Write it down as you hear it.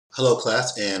Hello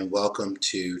class and welcome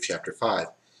to Chapter 5.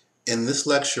 In this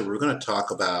lecture we're going to talk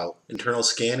about internal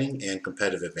scanning and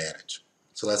competitive advantage.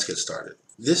 So let's get started.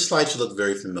 This slide should look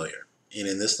very familiar, and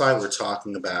in this slide we're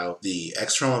talking about the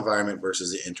external environment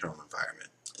versus the internal environment.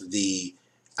 The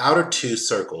outer two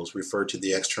circles refer to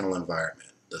the external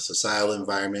environment, the societal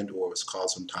environment, or what's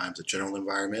called sometimes the general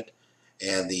environment,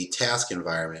 and the task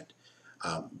environment.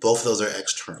 Both of those are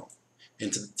external. In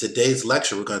today's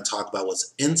lecture, we're going to talk about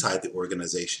what's inside the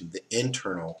organization, the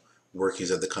internal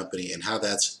workings of the company, and how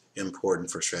that's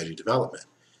important for strategy development.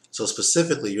 So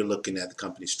specifically, you're looking at the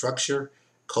company structure,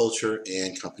 culture,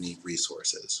 and company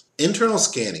resources. Internal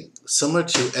scanning, similar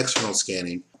to external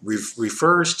scanning,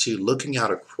 refers to looking out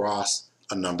across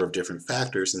a number of different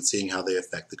factors and seeing how they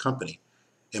affect the company.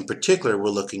 In particular,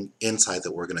 we're looking inside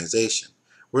the organization.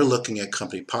 We're looking at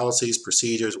company policies,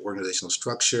 procedures, organizational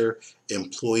structure,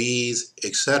 employees,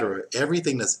 etc.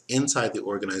 Everything that's inside the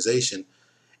organization,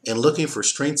 and looking for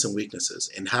strengths and weaknesses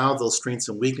and how those strengths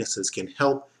and weaknesses can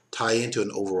help tie into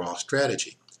an overall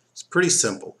strategy. It's pretty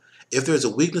simple. If there's a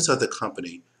weakness of the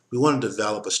company, we want to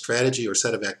develop a strategy or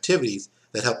set of activities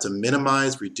that help to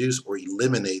minimize, reduce, or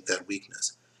eliminate that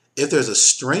weakness. If there's a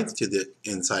strength to the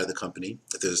inside of the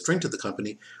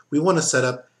company, we want to set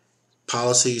up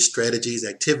policies, strategies,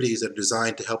 activities that are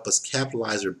designed to help us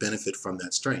capitalize or benefit from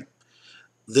that strength.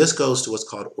 This goes to what's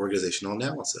called organizational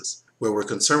analysis, where we're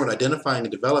concerned with identifying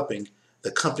and developing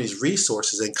the company's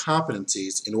resources and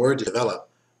competencies in order to develop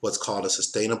what's called a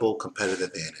sustainable competitive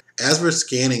advantage. As we're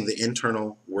scanning the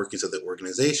internal workings of the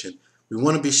organization, we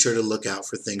want to be sure to look out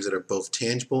for things that are both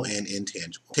tangible and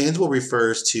intangible. Tangible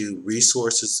refers to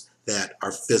resources that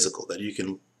are physical, that you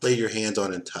can lay your hands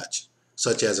on and touch,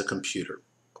 such as a computer,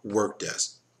 work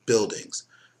desk, buildings,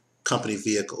 company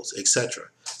vehicles, etc.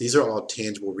 These are all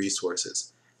tangible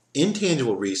resources.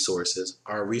 Intangible resources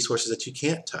are resources that you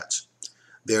can't touch.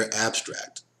 They're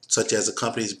abstract, such as a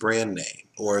company's brand name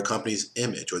or a company's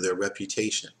image or their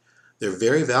reputation. They're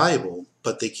very valuable,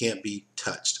 but they can't be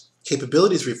touched.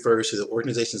 Capabilities refers to the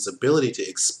organization's ability to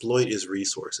exploit its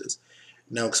resources.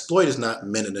 Now, exploit is not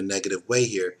meant in a negative way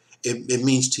here. It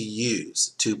means to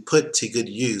use, to put to good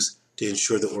use to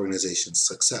ensure the organization's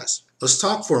success. Let's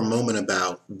talk for a moment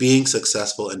about being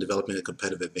successful and developing a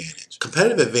competitive advantage.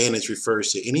 Competitive advantage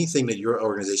refers to anything that your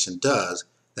organization does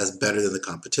that's better than the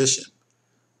competition.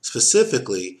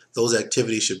 Specifically, those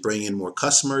activities should bring in more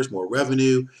customers, more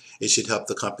revenue. It should help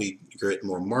the company get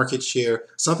more market share,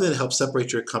 something that helps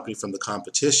separate your company from the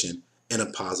competition in a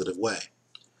positive way.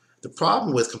 The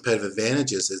problem with competitive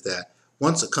advantages is that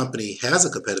once a company has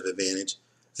a competitive advantage,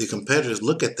 the competitors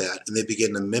look at that and they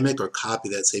begin to mimic or copy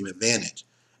that same advantage.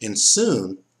 And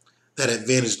soon, that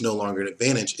advantage is no longer an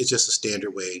advantage. It's just a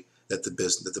standard way that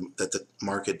the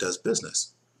market does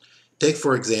business. Take,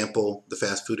 for example, the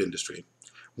fast food industry.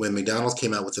 When McDonald's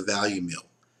came out with the value meal,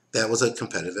 that was a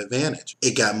competitive advantage.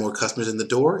 It got more customers in the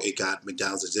door. It got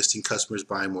McDonald's existing customers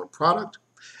buying more product,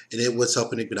 and it was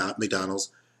helping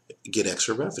McDonald's get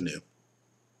extra revenue.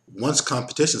 Once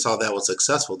competition saw that was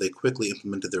successful, they quickly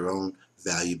implemented their own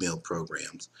value meal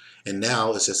programs. And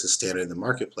now it's just a standard in the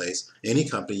marketplace. Any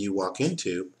company you walk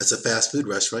into, as a fast food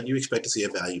restaurant, you expect to see a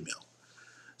value meal.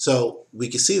 So we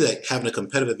can see that having a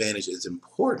competitive advantage is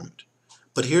important.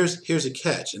 But here's a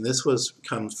catch, and this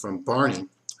comes from Barney,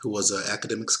 who was an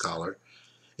academic scholar,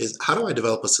 is how do I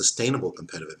develop a sustainable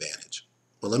competitive advantage?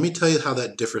 Well, let me tell you how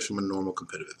that differs from a normal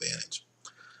competitive advantage.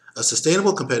 A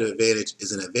sustainable competitive advantage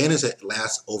is an advantage that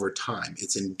lasts over time.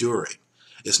 It's enduring.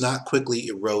 It's not quickly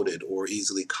eroded or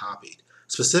easily copied.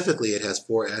 Specifically, it has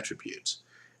 4 attributes.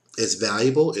 It's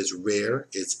valuable, it's rare,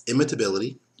 it's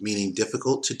imitability, meaning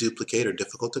difficult to duplicate or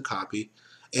difficult to copy,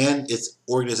 and its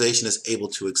organization is able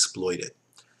to exploit it.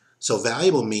 So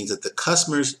valuable means that the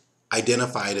customers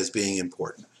identify it as being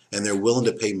important and they're willing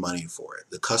to pay money for it.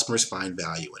 The customers find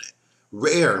value in it.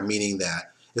 Rare, meaning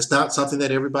that it's not something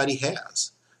that everybody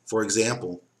has. For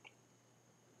example,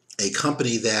 a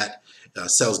company that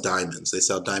sells diamonds, they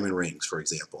sell diamond rings, for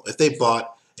example. If they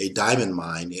bought a diamond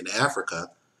mine in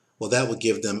Africa, well, that would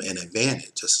give them an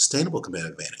advantage, a sustainable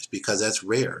competitive advantage, because that's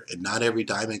rare, and not every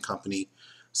diamond company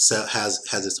has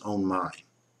its own mine.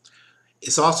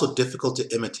 It's also difficult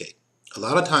to imitate. A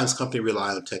lot of times companies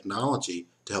rely on technology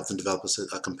to help them develop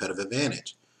a competitive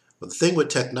advantage. But the thing with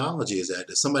technology is that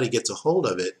if somebody gets a hold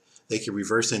of it, they can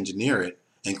reverse engineer it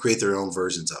and create their own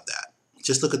versions of that.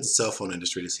 Just look at the cell phone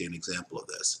industry to see an example of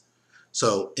this.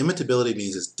 So imitability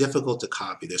means it's difficult to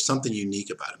copy. There's something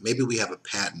unique about it. Maybe we have a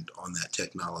patent on that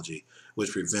technology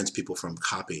which prevents people from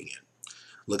copying it.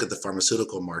 Look at the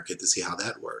pharmaceutical market to see how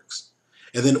that works.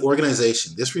 And then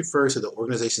organization. This refers to the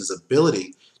organization's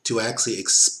ability to actually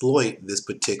exploit this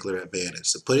particular advantage.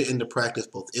 So put it into practice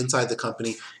both inside the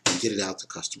company and get it out to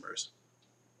customers.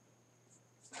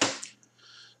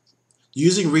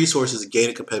 Using resources to gain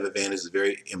a competitive advantage is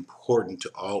very important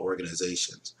to all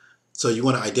organizations. So you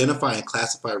want to identify and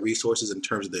classify resources in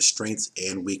terms of their strengths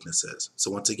and weaknesses.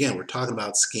 So once again, we're talking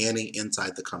about scanning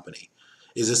inside the company.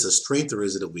 Is this a strength or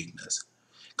is it a weakness?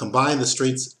 Combine the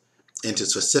strengths into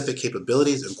specific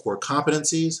capabilities and core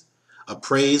competencies.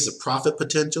 Appraise the profit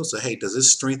potential. So hey, does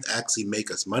this strength actually make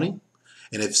us money?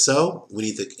 And if so, we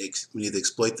need to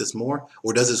exploit this more.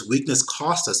 Or does this weakness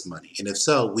cost us money? And if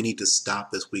so, we need to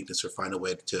stop this weakness or find a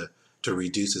way to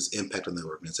reduce its impact on the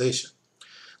organization.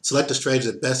 Select a strategy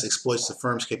that best exploits the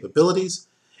firm's capabilities,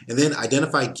 and then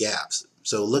identify gaps.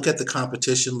 So look at the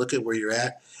competition, look at where you're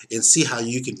at, and see how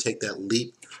you can take that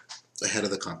leap ahead of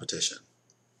the competition.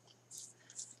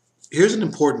 Here's an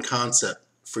important concept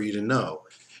for you to know,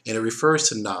 and it refers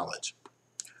to knowledge.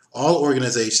 All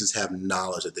organizations have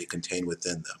knowledge that they contain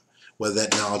within them, whether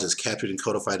that knowledge is captured and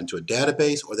codified into a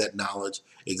database or that knowledge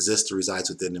exists or resides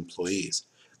within employees.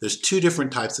 There's two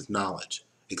different types of knowledge,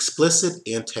 explicit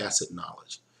and tacit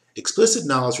knowledge. Explicit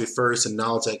knowledge refers to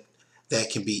knowledge that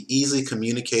can be easily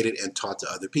communicated and taught to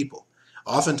other people.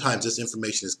 Oftentimes, this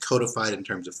information is codified in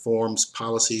terms of forms,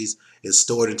 policies, is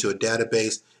stored into a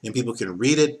database, and people can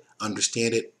read it,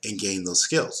 understand it, and gain those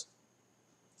skills.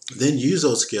 Then use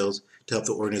those skills to help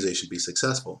the organization be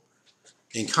successful.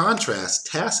 In contrast,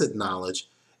 tacit knowledge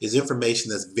is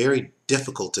information that's very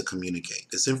difficult to communicate.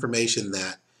 It's information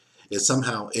that is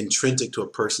somehow intrinsic to a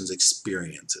person's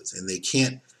experiences, and they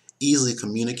can't easily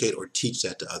communicate or teach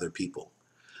that to other people.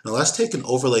 Now let's take and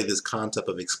overlay this concept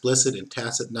of explicit and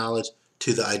tacit knowledge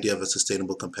to the idea of a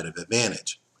sustainable competitive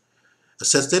advantage. A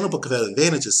sustainable competitive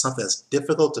advantage is something that's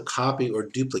difficult to copy or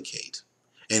duplicate,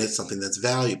 and it's something that's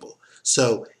valuable.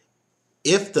 So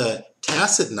if the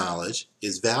tacit knowledge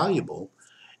is valuable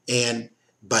and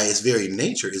by its very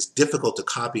nature is difficult to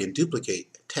copy and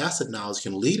duplicate, tacit knowledge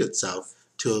can lead itself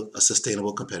to a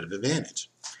sustainable competitive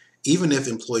advantage. Even if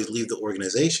employees leave the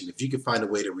organization, if you can find a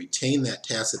way to retain that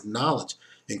tacit knowledge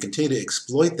and continue to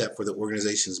exploit that for the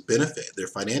organization's benefit, their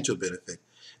financial benefit,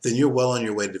 then you're well on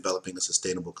your way to developing a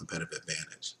sustainable competitive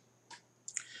advantage.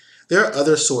 There are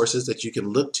other sources that you can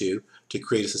look to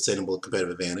create a sustainable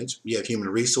competitive advantage. You have human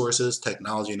resources,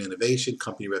 technology and innovation,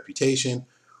 company reputation,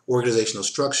 organizational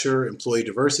structure, employee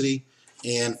diversity,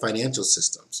 and financial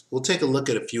systems. We'll take a look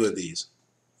at a few of these.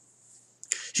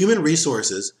 Human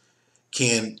resources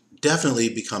can definitely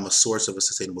become a source of a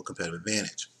sustainable competitive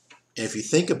advantage. And if you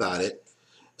think about it,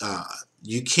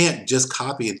 you can't just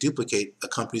copy and duplicate a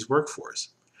company's workforce.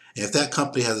 And if that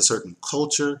company has a certain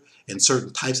culture and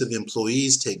certain types of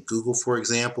employees, take Google for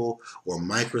example, or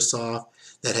Microsoft,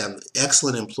 that have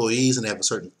excellent employees and have a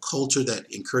certain culture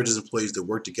that encourages employees to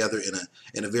work together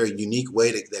in a very unique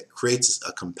way that creates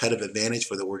a competitive advantage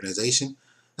for the organization,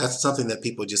 that's something that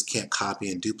people just can't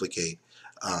copy and duplicate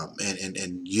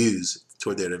and use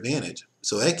toward their advantage.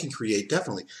 So that can create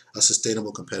definitely a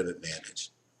sustainable competitive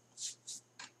advantage.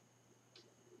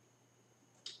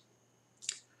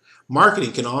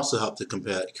 Marketing can also help to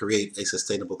create a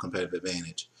sustainable competitive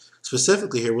advantage.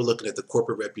 Specifically here, we're looking at the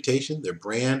corporate reputation, their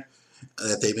brand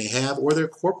that they may have, or their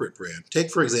corporate brand.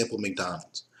 Take, for example,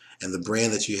 McDonald's and the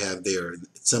brand that you have there,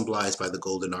 symbolized by the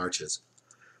golden arches.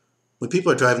 When people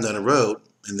are driving down the road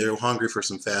and they're hungry for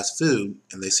some fast food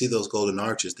and they see those golden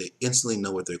arches, they instantly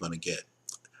know what they're going to get.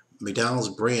 McDonald's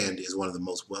brand is one of the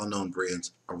most well-known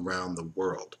brands around the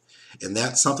world. And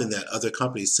that's something that other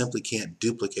companies simply can't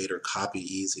duplicate or copy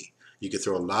easy. You could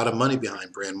throw a lot of money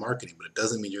behind brand marketing, but it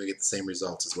doesn't mean you're going to get the same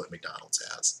results as what McDonald's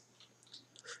has.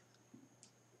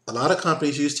 A lot of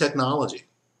companies use technology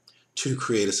to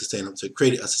create a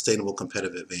sustainable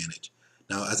competitive advantage.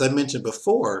 Now, as I mentioned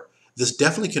before, this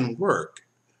definitely can work,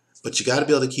 but you got to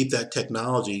be able to keep that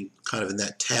technology kind of in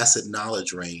that tacit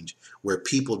knowledge range where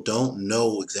people don't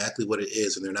know exactly what it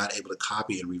is and they're not able to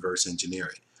copy and reverse engineer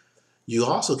it. You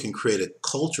also can create a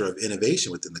culture of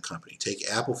innovation within the company.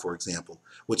 Take Apple, for example,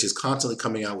 which is constantly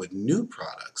coming out with new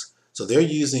products. So they're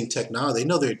using technology. They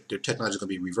know their technology is going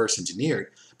to be reverse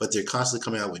engineered, but they're constantly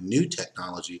coming out with new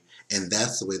technology, and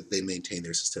that's the way that they maintain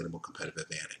their sustainable competitive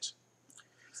advantage.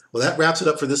 Well, that wraps it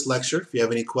up for this lecture. If you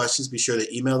have any questions, be sure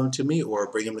to email them to me or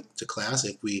bring them to class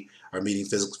if we are meeting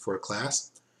physically for a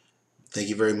class. Thank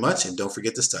you very much, and don't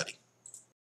forget to study.